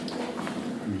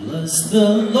Bless the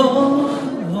Lord,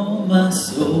 oh my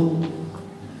soul,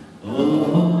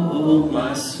 oh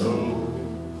my soul,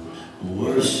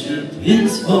 worship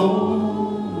His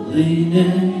holy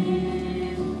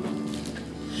name.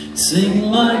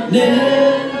 Sing like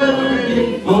never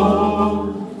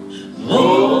before,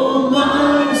 oh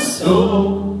my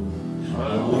soul,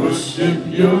 I worship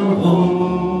Your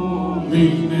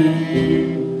holy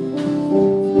name.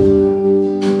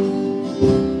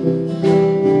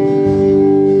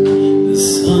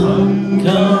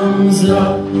 Comes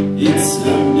up, it's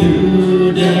a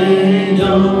new day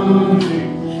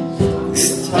dawning.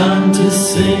 It's time to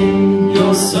sing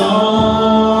Your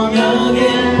song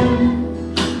again.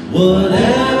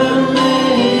 Whatever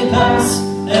may pass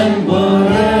and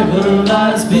whatever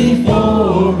lies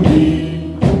before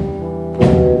me,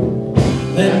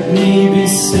 let me be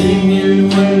singing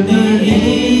when the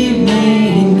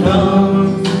evening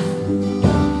comes.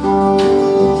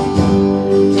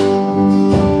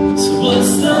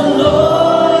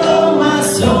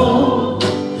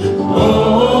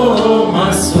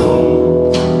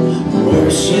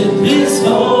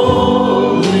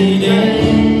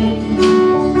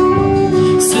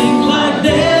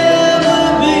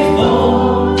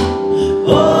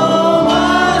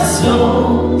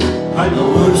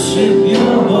 Worship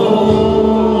Your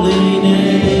holy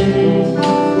name.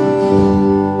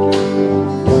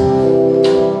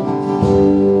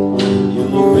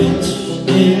 You're rich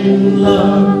in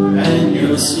love and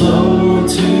You're slow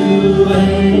to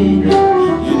anger.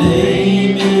 Your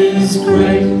name is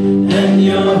great and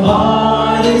Your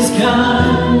heart is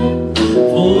kind.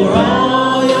 For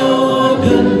all Your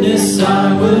goodness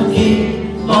I will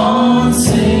keep on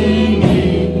singing.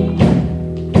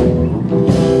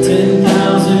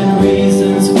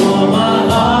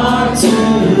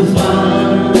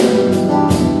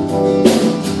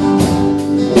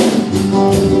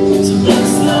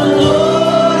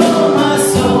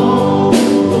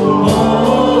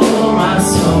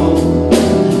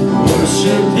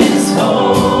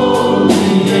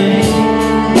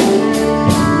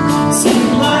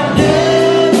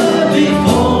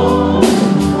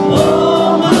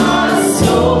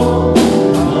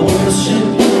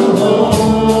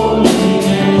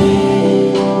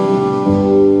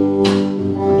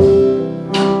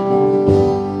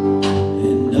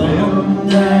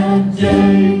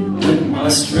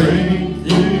 Strength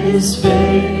is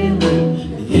failing,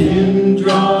 the end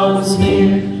draws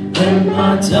near, and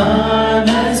my time